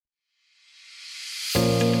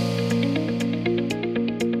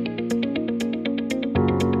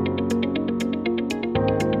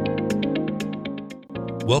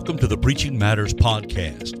Welcome to the Preaching Matters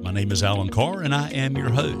podcast. My name is Alan Carr, and I am your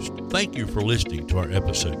host. Thank you for listening to our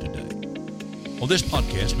episode today. On this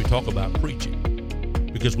podcast, we talk about preaching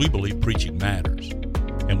because we believe preaching matters,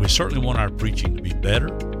 and we certainly want our preaching to be better.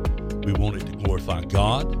 We want it to glorify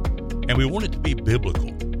God, and we want it to be biblical.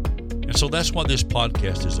 And so that's what this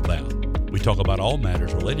podcast is about. We talk about all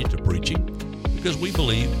matters related to preaching because we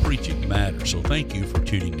believe preaching matters. So thank you for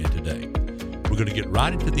tuning in today. We're going to get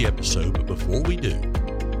right into the episode, but before we do,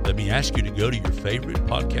 let me ask you to go to your favorite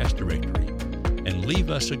podcast directory and leave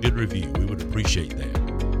us a good review. We would appreciate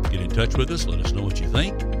that. Get in touch with us. Let us know what you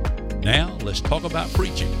think. Now, let's talk about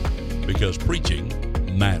preaching because preaching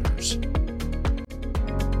matters.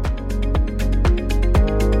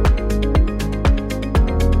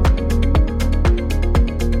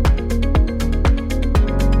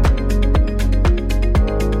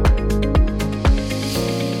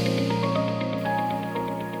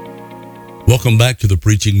 Welcome back to the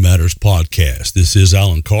Preaching Matters podcast. This is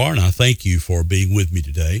Alan Carr, and I thank you for being with me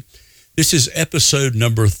today. This is episode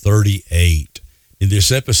number 38. In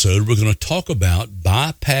this episode, we're going to talk about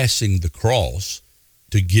bypassing the cross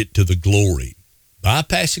to get to the glory.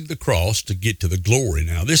 Bypassing the cross to get to the glory.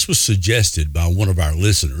 Now, this was suggested by one of our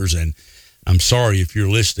listeners, and I'm sorry if you're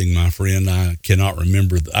listening, my friend. I cannot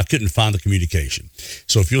remember. I couldn't find the communication.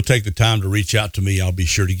 So if you'll take the time to reach out to me, I'll be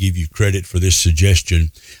sure to give you credit for this suggestion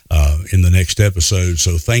in the next episode.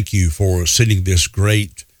 So thank you for sending this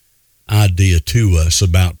great idea to us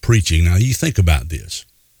about preaching. Now, you think about this.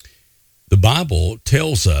 The Bible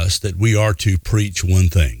tells us that we are to preach one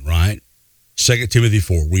thing, right? 2 Timothy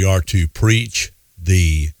 4, we are to preach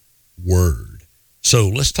the word. So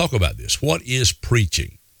let's talk about this. What is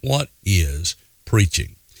preaching? What is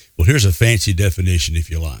preaching? Well, here's a fancy definition, if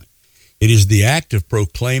you like. It is the act of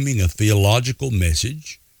proclaiming a theological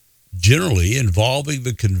message, generally involving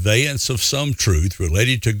the conveyance of some truth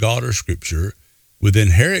related to God or Scripture, with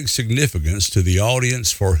inherent significance to the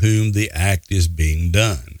audience for whom the act is being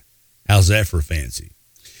done. How's that for fancy?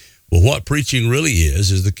 Well, what preaching really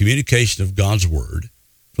is the communication of God's Word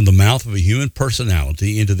from the mouth of a human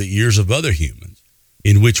personality into the ears of other humans,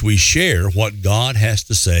 in which we share what God has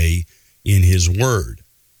to say in His Word.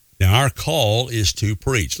 Now, our call is to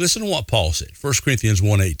preach. Listen to what Paul said, 1 Corinthians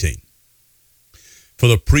 1:18. For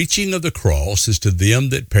the preaching of the cross is to them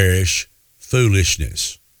that perish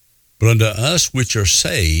foolishness, but unto us which are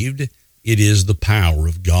saved it is the power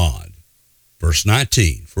of God. Verse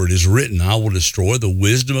 19, for it is written, I will destroy the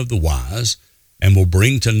wisdom of the wise, and will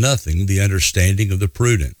bring to nothing the understanding of the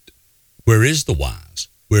prudent. Where is the wise?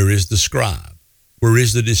 Where is the scribe? Where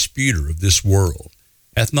is the disputer of this world?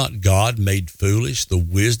 Hath not God made foolish the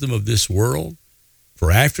wisdom of this world?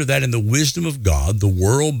 For after that in the wisdom of God, the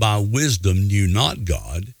world by wisdom knew not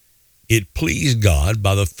God. It pleased God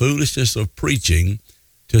by the foolishness of preaching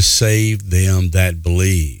to save them that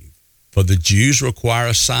believe. For the Jews require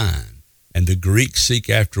a sign, and the Greeks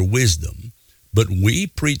seek after wisdom. But we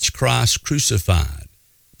preach Christ crucified,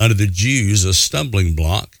 unto the Jews a stumbling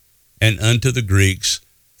block, and unto the Greeks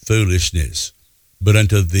foolishness. But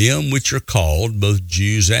unto them which are called, both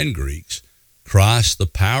Jews and Greeks, Christ the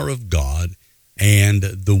power of God and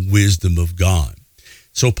the wisdom of God.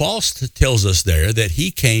 So Paul tells us there that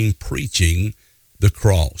he came preaching the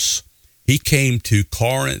cross. He came to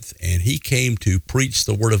Corinth and he came to preach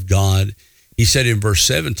the word of God. He said in verse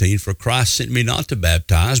 17, for Christ sent me not to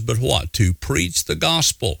baptize, but what? To preach the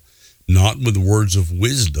gospel, not with words of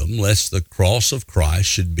wisdom, lest the cross of Christ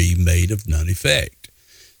should be made of none effect.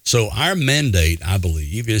 So our mandate, I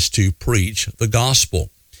believe, is to preach the gospel.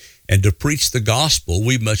 And to preach the gospel,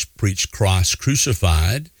 we must preach Christ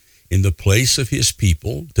crucified in the place of his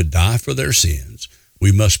people to die for their sins.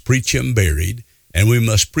 We must preach him buried, and we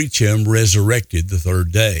must preach him resurrected the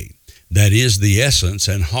third day. That is the essence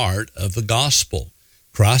and heart of the gospel.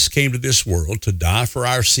 Christ came to this world to die for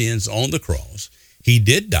our sins on the cross. He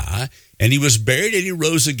did die, and he was buried, and he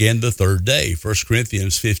rose again the third day. 1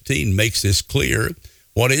 Corinthians 15 makes this clear.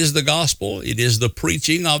 What is the gospel? It is the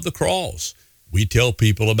preaching of the cross. We tell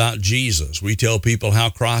people about Jesus. We tell people how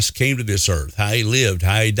Christ came to this earth, how he lived,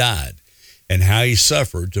 how he died, and how he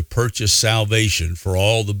suffered to purchase salvation for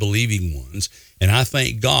all the believing ones. And I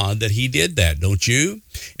thank God that he did that, don't you?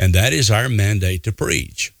 And that is our mandate to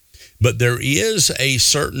preach. But there is a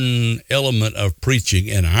certain element of preaching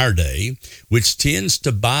in our day which tends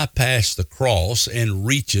to bypass the cross and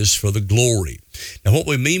reaches for the glory. Now, what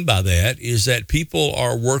we mean by that is that people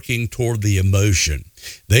are working toward the emotion.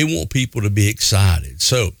 They want people to be excited.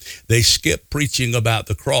 So they skip preaching about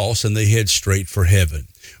the cross and they head straight for heaven.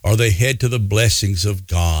 Or they head to the blessings of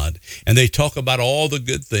God. And they talk about all the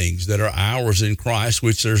good things that are ours in Christ,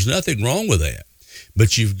 which there's nothing wrong with that.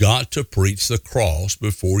 But you've got to preach the cross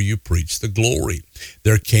before you preach the glory.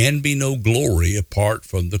 There can be no glory apart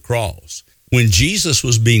from the cross. When Jesus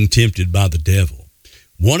was being tempted by the devil,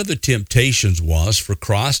 one of the temptations was for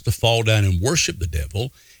Christ to fall down and worship the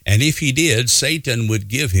devil, and if he did, Satan would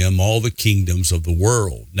give him all the kingdoms of the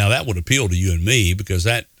world. Now, that would appeal to you and me because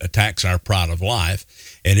that attacks our pride of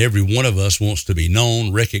life, and every one of us wants to be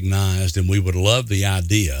known, recognized, and we would love the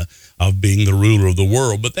idea of being the ruler of the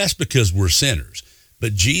world, but that's because we're sinners.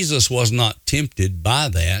 But Jesus was not tempted by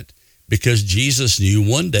that because Jesus knew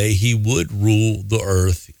one day he would rule the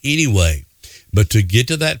earth anyway. But to get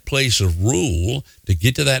to that place of rule, to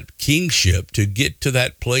get to that kingship, to get to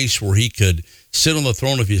that place where he could sit on the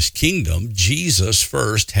throne of his kingdom, Jesus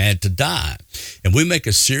first had to die. And we make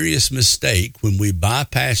a serious mistake when we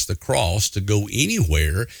bypass the cross to go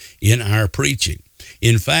anywhere in our preaching.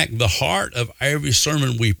 In fact, the heart of every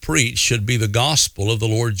sermon we preach should be the gospel of the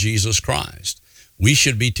Lord Jesus Christ. We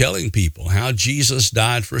should be telling people how Jesus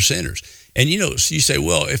died for sinners. And you say,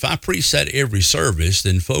 well, if I preach that every service,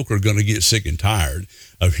 then folk are going to get sick and tired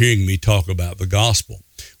of hearing me talk about the gospel.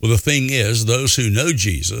 Well, the thing is, those who know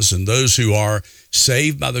Jesus and those who are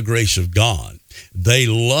saved by the grace of God, they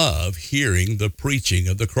love hearing the preaching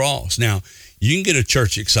of the cross. Now, you can get a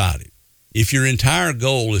church excited. If your entire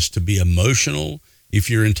goal is to be emotional, if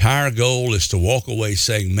your entire goal is to walk away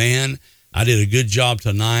saying, man, I did a good job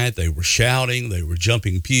tonight. They were shouting. They were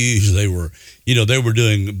jumping pews. They were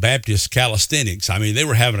doing Baptist calisthenics. I mean, they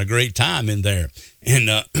were having a great time in there. And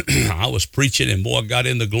I was preaching, and boy, I got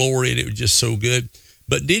in the glory, and it was just so good.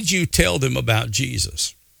 But did you tell them about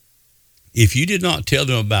Jesus? If you did not tell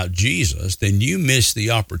them about Jesus, then you missed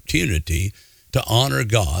the opportunity to honor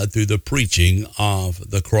God through the preaching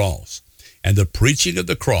of the cross. And the preaching of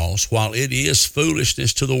the cross, while it is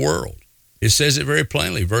foolishness to the world, it says it very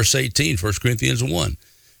plainly, verse 18, 1 Corinthians 1.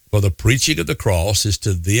 For the preaching of the cross is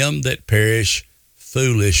to them that perish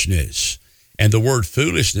foolishness. And the word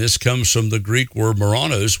foolishness comes from the Greek word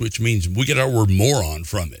moranos, which means we get our word moron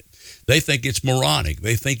from it. They think it's moronic.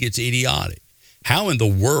 They think it's idiotic. How in the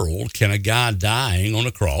world can a guy dying on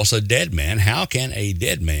a cross, a dead man, how can a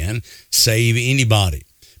dead man save anybody?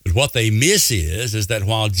 But what they miss is that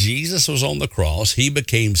while Jesus was on the cross, he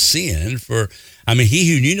became sin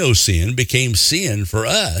he who knew no sin became sin for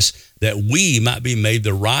us, that we might be made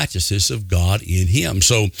the righteousness of God in him.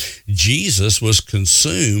 So Jesus was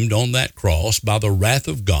consumed on that cross by the wrath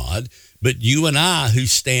of God, but you and I who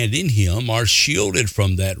stand in him are shielded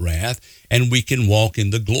from that wrath, and we can walk in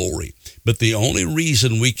the glory. But the only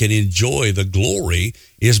reason we can enjoy the glory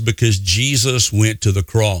is because Jesus went to the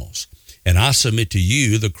cross. And I submit to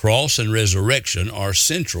you, the cross and resurrection are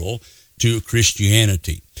central to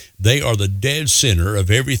Christianity. They are the dead center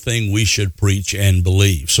of everything we should preach and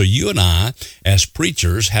believe. So you and I, as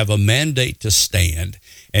preachers, have a mandate to stand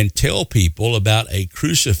and tell people about a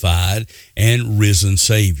crucified and risen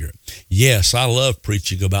Savior. Yes, I love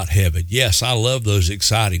preaching about heaven. Yes, I love those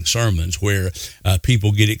exciting sermons where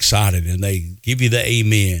people get excited and they give you the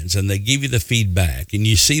amens and they give you the feedback and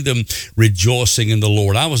you see them rejoicing in the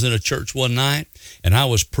Lord. I was in a church one night and I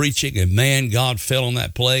was preaching, and man, God fell on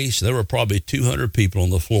that place. There were probably 200 people on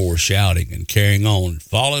the floor shouting and carrying on,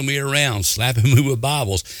 following me around, slapping me with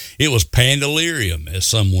Bibles. It was pandalirium, as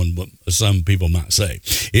some people might say.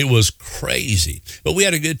 It was crazy, but we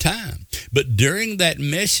had a good time. But during that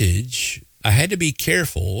message, I had to be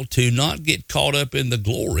careful to not get caught up in the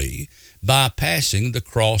glory by passing the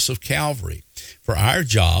cross of Calvary. For our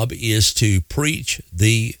job is to preach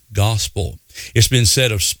the gospel. It's been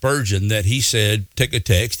said of Spurgeon that he said, take a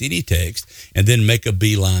text, any text, and then make a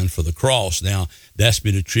beeline for the cross. Now, that's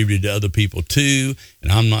been attributed to other people too,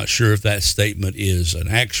 and I'm not sure if that statement is an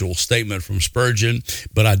actual statement from Spurgeon,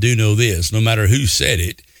 but I do know this: no matter who said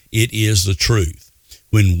it, it is the truth.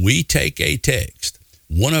 When we take a text,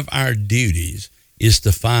 one of our duties is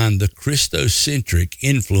to find the Christocentric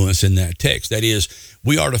influence in that text. That is,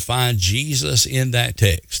 we are to find Jesus in that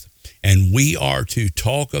text, and we are to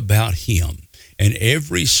talk about him. And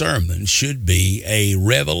every sermon should be a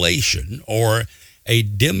revelation or a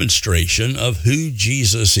demonstration of who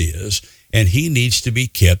Jesus is, and he needs to be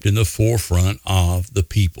kept in the forefront of the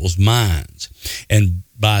people's minds. And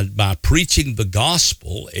by preaching the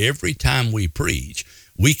gospel every time we preach,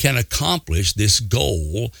 we can accomplish this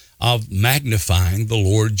goal of magnifying the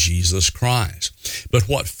Lord Jesus Christ. But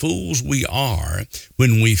what fools we are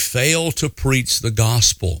when we fail to preach the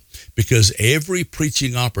gospel, because every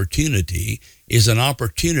preaching opportunity is an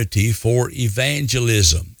opportunity for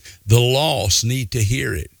evangelism. The lost need to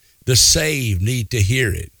hear it. The saved need to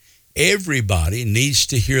hear it. Everybody needs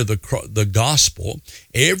to hear the gospel.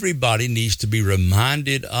 Everybody needs to be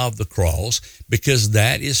reminded of the cross, because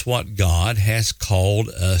that is what God has called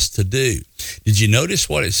us to do. Did you notice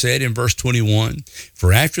what it said in verse 21?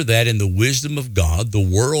 For after that, in the wisdom of God, the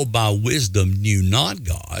world by wisdom knew not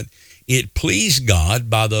God. It pleased God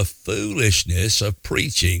by the foolishness of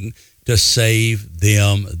preaching to save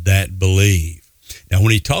them that believe. Now,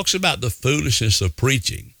 when he talks about the foolishness of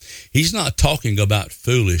preaching, he's not talking about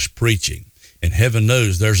foolish preaching. And heaven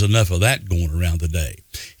knows there's enough of that going around today.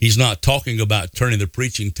 He's not talking about turning the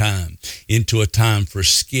preaching time into a time for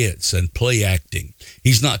skits and play acting.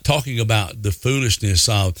 He's not talking about the foolishness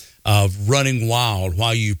of running wild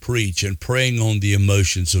while you preach and preying on the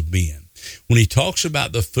emotions of men. When he talks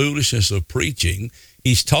about the foolishness of preaching,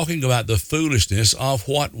 he's talking about the foolishness of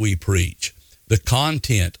what we preach. The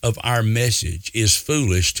content of our message is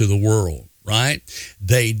foolish to the world, right?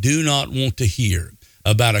 They do not want to hear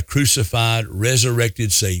about a crucified,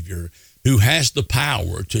 resurrected Savior who has the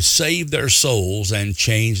power to save their souls and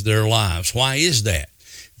change their lives. Why is that?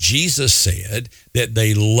 Jesus said that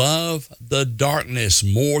they love the darkness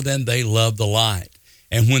more than they love the light.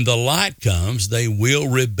 And when the light comes, they will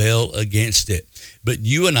rebel against it. But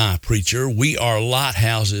you and I, preacher, we are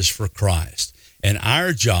lighthouses for Christ. And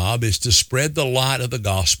our job is to spread the light of the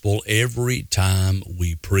gospel every time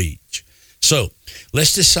we preach. So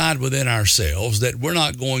let's decide within ourselves that we're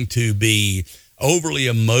not going to be overly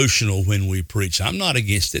emotional when we preach. I'm not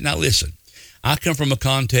against it. Now listen, I come from a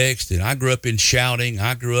context, and I grew up in shouting.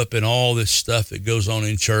 I grew up in all this stuff that goes on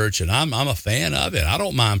in church, and I'm a fan of it. I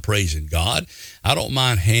don't mind praising God. I don't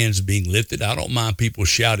mind hands being lifted. I don't mind people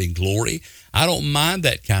shouting glory. I don't mind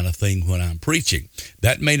that kind of thing when I'm preaching.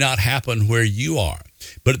 That may not happen where you are.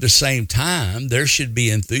 But at the same time, there should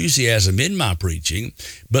be enthusiasm in my preaching,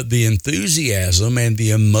 but the enthusiasm and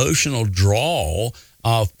the emotional draw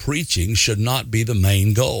of preaching should not be the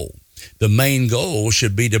main goal. The main goal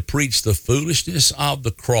should be to preach the foolishness of the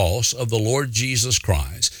cross of the Lord Jesus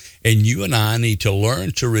Christ, and you and I need to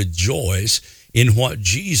learn to rejoice in what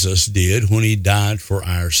Jesus did when he died for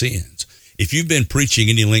our sins. If you've been preaching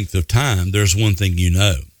any length of time, there's one thing you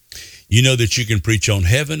know. You know that you can preach on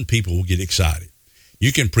heaven, people will get excited.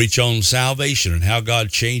 You can preach on salvation and how God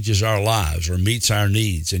changes our lives or meets our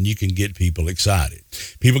needs, and you can get people excited.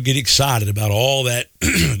 People get excited about all that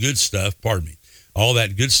good stuff, all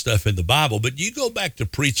that good stuff in the Bible. But you go back to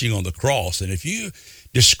preaching on the cross, and if you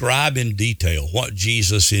describe in detail what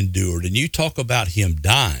Jesus endured and you talk about him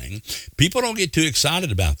dying, people don't get too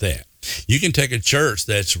excited about that. You can take a church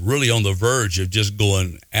that's really on the verge of just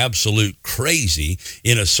going absolute crazy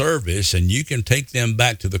in a service, and you can take them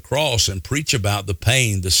back to the cross and preach about the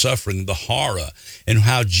pain, the suffering, the horror, and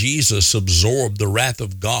how Jesus absorbed the wrath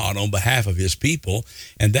of God on behalf of his people,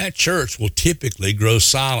 and that church will typically grow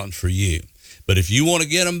silent for you. But if you want to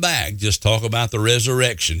get them back, just talk about the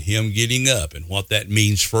resurrection, him getting up, and what that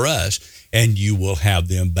means for us, and you will have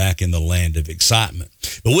them back in the land of excitement.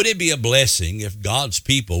 But would it be a blessing if God's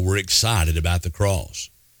people were excited about the cross?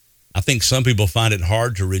 I think some people find it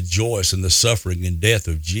hard to rejoice in the suffering and death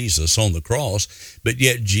of Jesus on the cross, but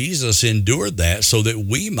yet Jesus endured that so that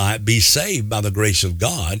we might be saved by the grace of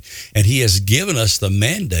God, and he has given us the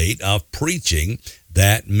mandate of preaching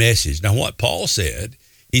that message. Now, what Paul said,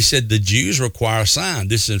 he said the Jews require a sign.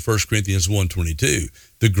 This is in 1 Corinthians 1:22.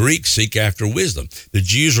 The Greeks seek after wisdom. The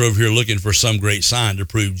Jews are over here looking for some great sign to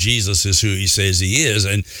prove Jesus is who he says he is.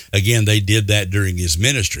 And again, they did that during his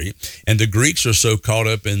ministry. And the Greeks are so caught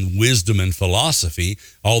up in wisdom and philosophy,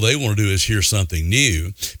 all they want to do is hear something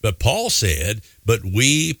new. But Paul said, but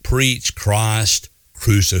we preach Christ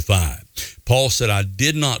crucified. Paul said, I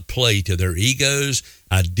did not play to their egos.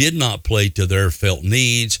 I did not play to their felt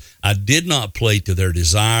needs. I did not play to their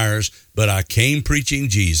desires, but I came preaching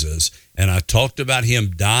Jesus, and I talked about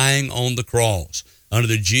him dying on the cross. Under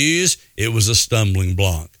the Jews, it was a stumbling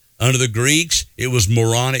block. Under the Greeks, it was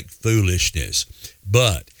moronic foolishness.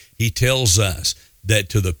 But he tells us that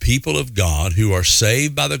to the people of God who are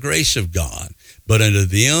saved by the grace of God, but unto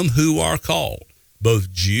them who are called,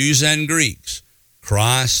 both Jews and Greeks,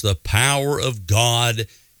 Christ, the power of God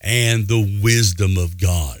and the wisdom of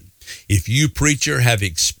God. If you, preacher, have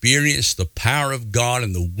experienced the power of God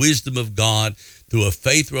and the wisdom of God through a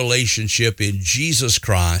faith relationship in Jesus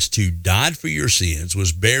Christ, who died for your sins,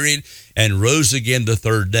 was buried, and rose again the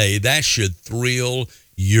third day, that should thrill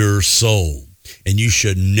your soul. And you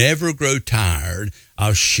should never grow tired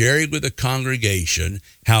of sharing with the congregation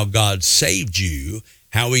how God saved you,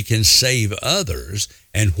 how he can save others,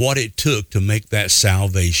 and what it took to make that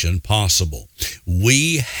salvation possible.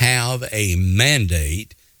 We have a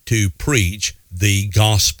mandate to preach the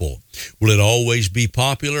gospel. Will it always be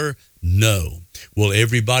popular? No. Will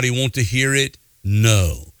everybody want to hear it?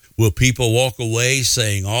 No. Will people walk away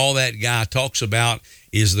saying all that guy talks about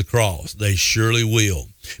is the cross? They surely will.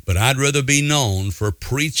 But I'd rather be known for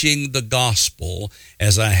preaching the gospel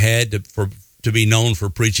as I had to be known for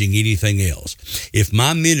preaching anything else. If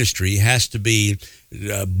my ministry has to be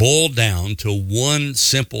boiled down to one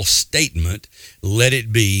simple statement, let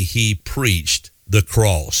it be, he preached the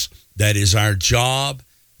cross. That is our job.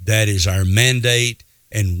 That is our mandate.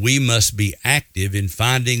 And we must be active in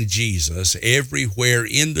finding Jesus everywhere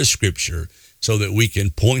in the Scripture so that we can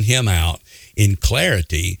point him out in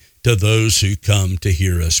clarity to those who come to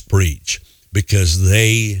hear us preach, because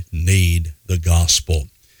they need the gospel.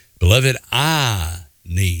 Beloved, I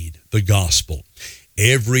need the gospel.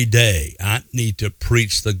 Every day I need to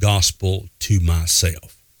preach the gospel to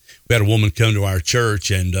myself. We had a woman come to our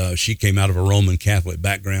church, and she came out of a Roman Catholic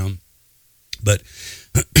background, but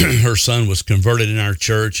her son was converted in our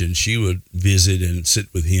church, and she would visit and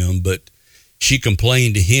sit with him. But she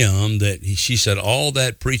complained to him that she said, all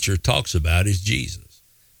that preacher talks about is Jesus.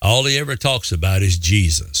 All he ever talks about is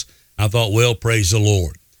Jesus. I thought, well, praise the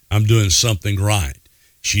Lord. I'm doing something right.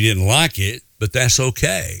 She didn't like it, but that's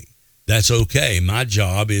okay. That's okay. My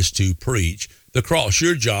job is to preach the cross.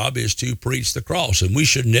 Your job is to preach the cross, and we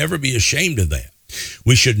should never be ashamed of that.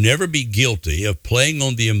 We should never be guilty of playing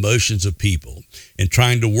on the emotions of people and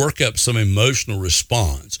trying to work up some emotional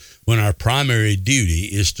response when our primary duty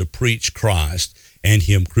is to preach Christ and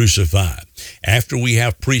him crucified. After we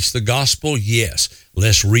have preached the gospel, yes,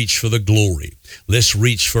 let's reach for the glory. Let's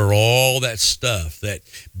reach for all that stuff that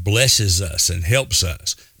blesses us and helps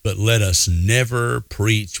us. But let us never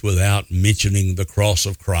preach without mentioning the cross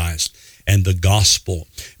of Christ and the gospel,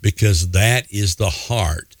 because that is the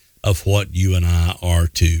heart of what you and I are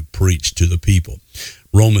to preach to the people.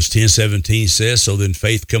 Romans 10:17 says, so then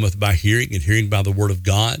faith cometh by hearing, and hearing by the word of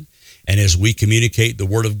God. And as we communicate the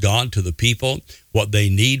word of God to the people, what they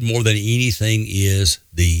need more than anything is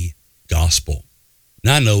the gospel.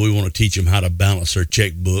 Now, I know we want to teach them how to balance their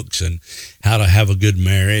checkbooks and how to have a good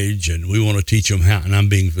marriage, and we want to teach them how, and I'm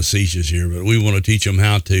being facetious here, but we want to teach them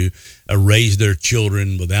how to raise their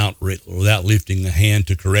children without lifting a hand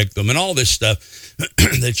to correct them, and all this stuff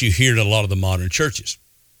that you hear in a lot of the modern churches.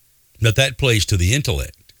 But that plays to the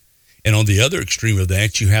intellect. And on the other extreme of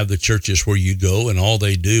that, you have the churches where you go and all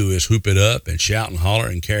they do is whoop it up and shout and holler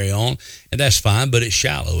and carry on, and that's fine, but it's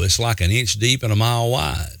shallow. It's like an inch deep and a mile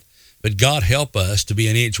wide. But God help us to be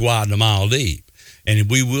an inch wide and a mile deep. And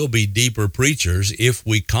we will be deeper preachers if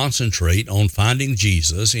we concentrate on finding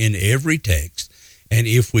Jesus in every text, and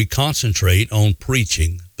if we concentrate on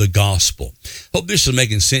preaching the gospel. Hope this is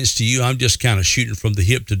making sense to you. I'm just kind of shooting from the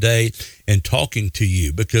hip today and talking to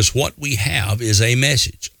you, because what we have is a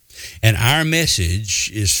message. And our message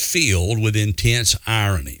is filled with intense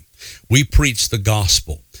irony. We preach the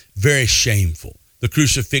gospel. Very shameful. The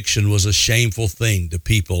crucifixion was a shameful thing to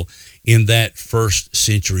people in that first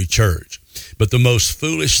century church. But the most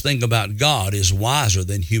foolish thing about God is wiser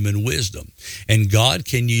than human wisdom. And God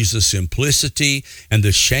can use the simplicity and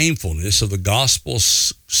the shamefulness of the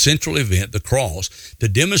gospel's central event, the cross, to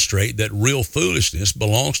demonstrate that real foolishness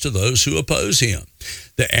belongs to those who oppose him.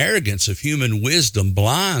 The arrogance of human wisdom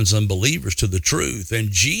blinds unbelievers to the truth.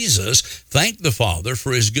 And Jesus thanked the Father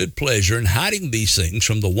for his good pleasure in hiding these things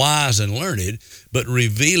from the wise and learned, but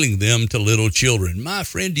revealing them to little children. My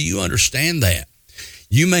friend, do you understand that?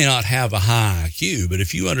 You may not have a high IQ, but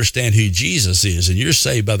if you understand who Jesus is and you're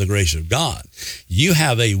saved by the grace of God, you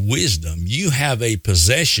have a wisdom, you have a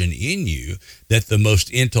possession in you that the most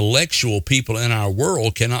intellectual people in our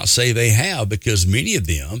world cannot say they have, because many of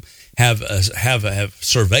them have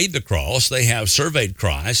surveyed the cross, they have surveyed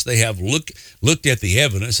Christ, they have looked at the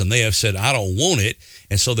evidence, and they have said, I don't want it.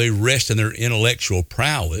 And so they rest in their intellectual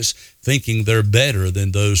prowess, thinking they're better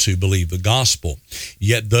than those who believe the gospel.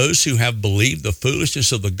 Yet those who have believed the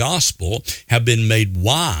foolishness of the gospel have been made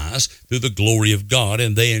wise through the glory of God,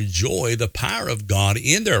 and they enjoy the power of God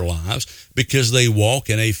in their lives because they walk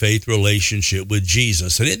in a faith relationship with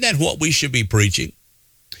Jesus. And isn't that what we should be preaching?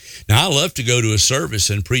 Now, I love to go to a service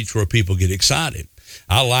and preach where people get excited.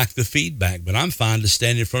 I like the feedback, but I'm fine to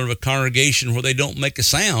stand in front of a congregation where they don't make a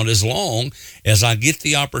sound, as long as I get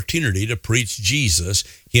the opportunity to preach Jesus,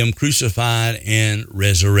 him crucified and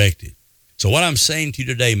resurrected. So what I'm saying to you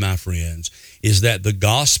today, my friends, is that the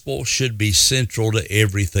gospel should be central to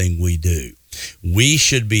everything we do. We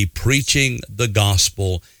should be preaching the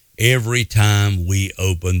gospel every time we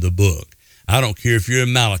open the book. I don't care if you're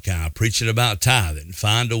in Malachi preaching about tithing.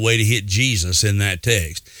 Find a way to hit Jesus in that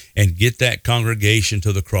text and get that congregation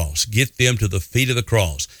to the cross. Get them to the feet of the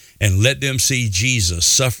cross and let them see Jesus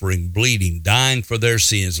suffering, bleeding, dying for their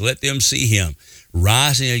sins. Let them see him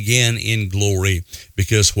rising again in glory.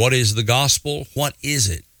 Because what is the gospel? What is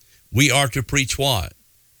it? We are to preach what?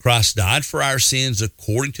 Christ died for our sins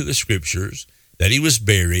according to the scriptures, that he was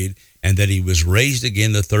buried, and that he was raised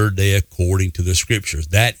again the third day according to the scriptures.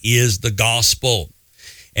 That is the gospel.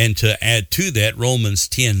 And to add to that, Romans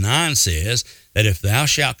 10:9 says that if thou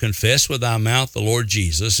shalt confess with thy mouth the Lord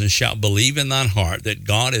Jesus, and shalt believe in thine heart that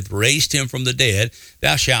God hath raised him from the dead,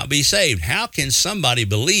 thou shalt be saved. How can somebody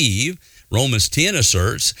believe? Romans 10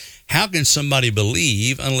 asserts, how can somebody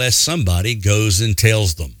believe unless somebody goes and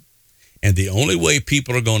tells them? And the only way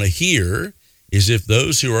people are going to hear is if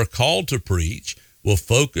those who are called to preach will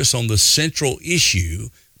focus on the central issue,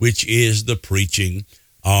 which is the preaching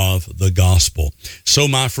of the gospel. So,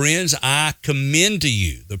 my friends, I commend to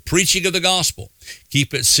you the preaching of the gospel.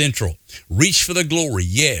 Keep it central. Reach for the glory,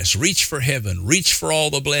 yes. Reach for heaven. Reach for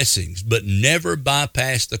all the blessings, but never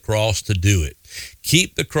bypass the cross to do it.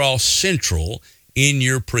 Keep the cross central in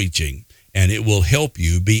your preaching, and it will help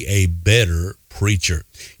you be a better preacher.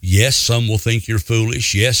 Yes, some will think you're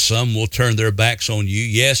foolish. Yes, some will turn their backs on you.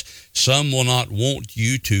 Yes, some will not want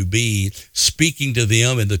you to be speaking to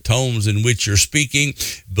them in the tones in which you're speaking.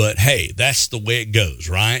 But hey, that's the way it goes,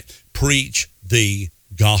 right? Preach the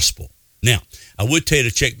gospel. Now, I would tell you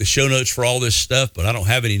to check the show notes for all this stuff, but I don't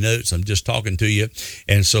have any notes. I'm just talking to you,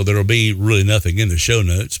 and so there'll be really nothing in the show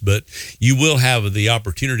notes. But you will have the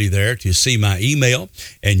opportunity there to see my email,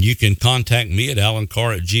 and you can contact me at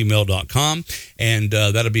alancarr@gmail.com, and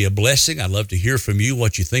that'll be a blessing. I'd love to hear from you,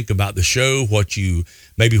 what you think about the show, what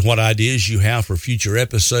ideas you have for future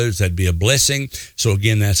episodes. That'd be a blessing. So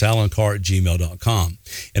again, that's alancarr@gmail.com.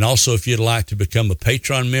 And also, if you'd like to become a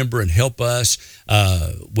Patreon member and help us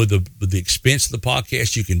with the expense of the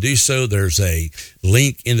podcast, you can do so. There's a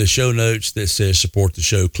link in the show notes that says support the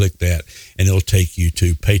show. Click that, and it'll take you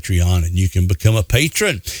to Patreon, and you can become a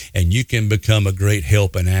patron, and you can become a great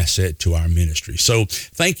help and asset to our ministry. So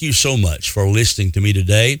thank you so much for listening to me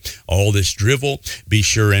today. All this drivel. Be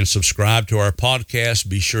sure and subscribe to our podcast.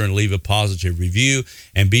 Be sure and leave a positive review,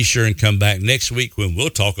 and be sure and come back next week when we'll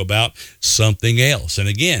talk about something else. And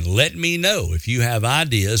again, let me know if you have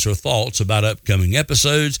ideas or thoughts about upcoming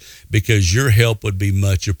episodes, because your help would be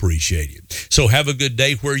much appreciated. So have a good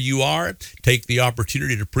day where you are. Take the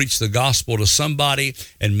opportunity to preach the gospel to somebody,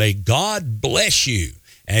 and may God bless you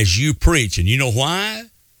as you preach. And you know why?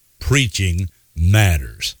 Preaching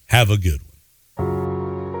matters. Have a good one.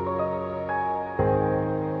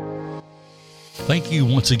 Thank you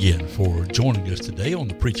once again for joining us today on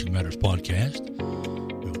the Preaching Matters podcast.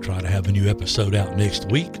 We'll try to have a new episode out next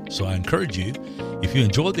week, so I encourage you, if you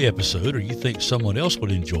enjoyed the episode or you think someone else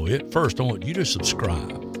would enjoy it, first I want you to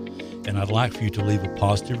subscribe, and I'd like for you to leave a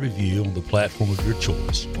positive review on the platform of your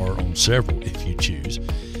choice, or on several if you choose,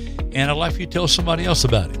 and I'd like for you to tell somebody else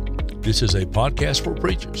about it. This is a podcast for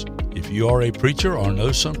preachers. If you are a preacher or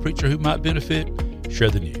know some preacher who might benefit, share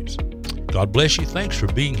the news. God bless you. Thanks for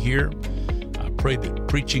being here. Pray that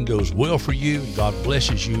preaching goes well for you, and God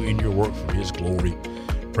blesses you in your work for his glory.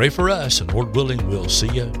 Pray for us, and Lord willing, we'll see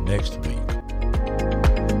you next week.